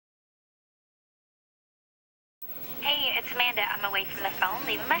It's Amanda. I'm away from the phone.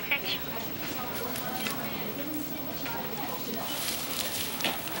 Leave a message.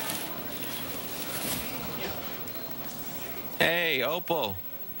 Hey, Opal.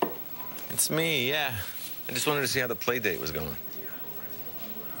 It's me, yeah. I just wanted to see how the play date was going.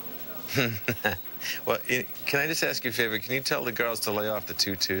 Well, can I just ask you a favor? Can you tell the girls to lay off the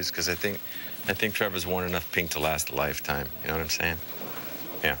tutus? Because I think Trevor's worn enough pink to last a lifetime. You know what I'm saying?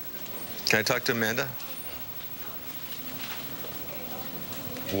 Yeah. Can I talk to Amanda?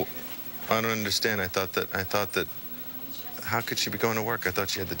 Well, I don't understand. I thought that. How could she be going to work? I thought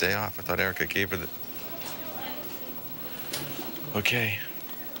she had the day off. I thought Erica gave her the. Okay.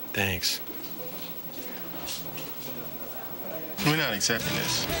 Thanks. We're not accepting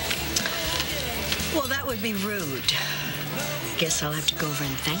this. Well, that would be rude. Guess I'll have to go over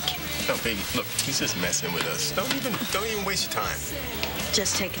and thank him. No, baby, look, he's just messing with us. Don't even waste your time.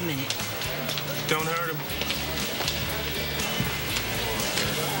 Just take a minute. Don't hurt him.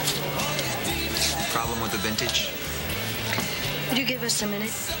 Problem with the vintage? Would you give us a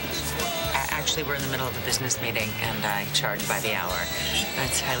minute? Actually, we're in the middle of a business meeting, and I charge by the hour.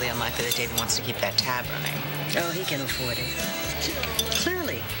 It's highly unlikely that David wants to keep that tab running. Oh, he can afford it.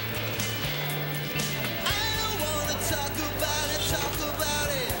 Clearly.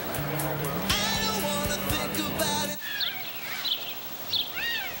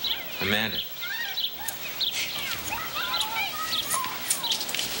 Amanda.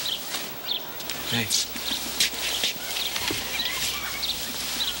 Hey.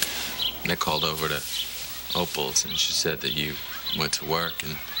 I called over to Opal's, and she said that you went to work,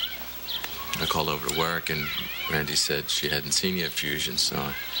 and I called over to work, and Randy said she hadn't seen you at Fusion, so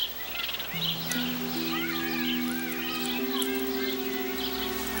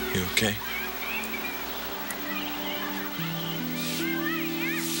You okay?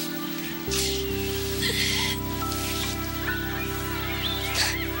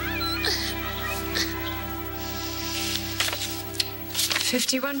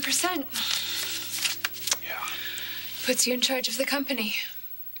 $51%. Yeah. Puts you in charge of the company.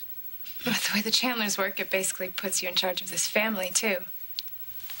 With the way the Chandlers work, it basically puts you in charge of this family, too.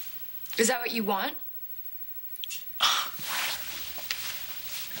 Is that what you want?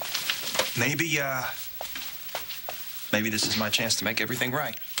 Maybe this is my chance to make everything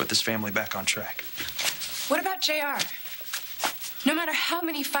right. Put this family back on track. What about JR? No matter how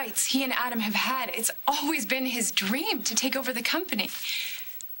many fights he and Adam have had, it's always been his dream to take over the company.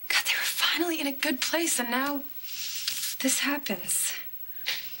 God, they were finally in a good place, and now this happens.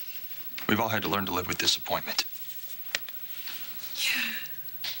 We've all had to learn to live with disappointment. Yeah.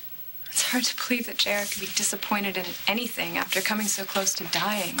 It's hard to believe that JR could be disappointed in anything after coming so close to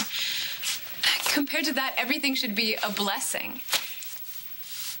dying. Compared to that, everything should be a blessing.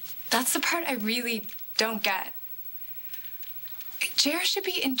 That's the part I really don't get. JR should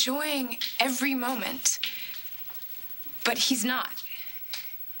be enjoying every moment, but he's not.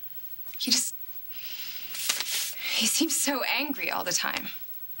 He seems so angry all the time.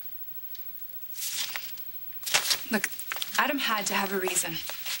 Look, Adam had to have a reason.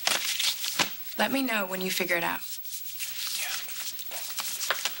 Let me know when you figure it out.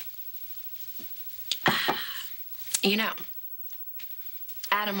 You know,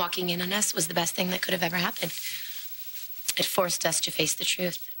 Adam walking in on us was the best thing that could have ever happened. It forced us to face the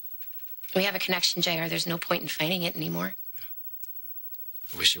truth. We have a connection, JR. There's no point in fighting it anymore.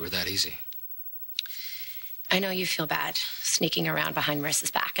 I wish it were that easy. I know you feel bad sneaking around behind Marissa's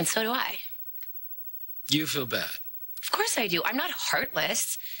back, and so do I. You feel bad? Of course I do. I'm not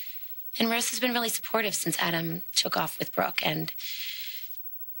heartless. And Marissa's been really supportive since Adam took off with Brooke. And,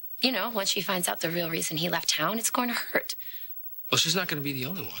 you know, once she finds out the real reason he left town, it's going to hurt. Well, she's not going to be the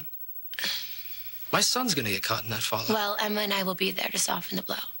only one. My son's going to get caught in that fallout. Well, Emma and I will be there to soften the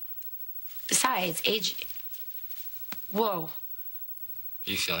blow. Besides, AJ... Whoa. Are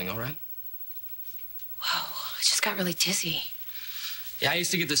you feeling all right? Whoa, I just got really dizzy. Yeah, I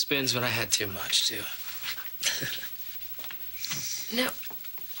used to get the spins when I had too much, too. No.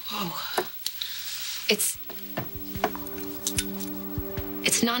 Whoa. It's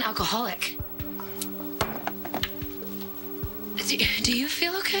non-alcoholic. Do you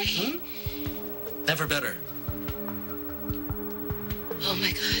feel okay? Hmm? Never better. Oh,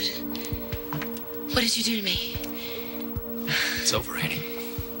 my God. What did you do to me? It's over, Annie.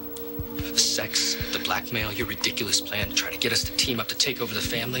 The sex, the blackmail, your ridiculous plan to try to get us to team up to take over the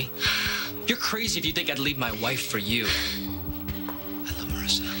family. You're crazy if you think I'd leave my wife for you. I love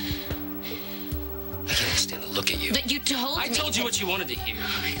Marissa. I can't stand to look at you. But you told me. I told you what you wanted to hear.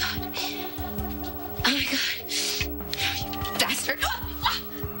 Oh, my God. Oh, my God. You bastard.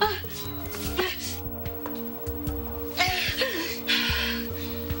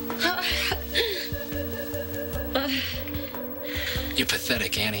 You're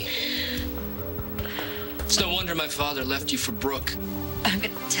pathetic, Annie. It's no wonder my father left you for Brooke. I'm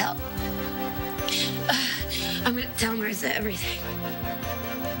gonna tell. I'm gonna tell Marissa everything.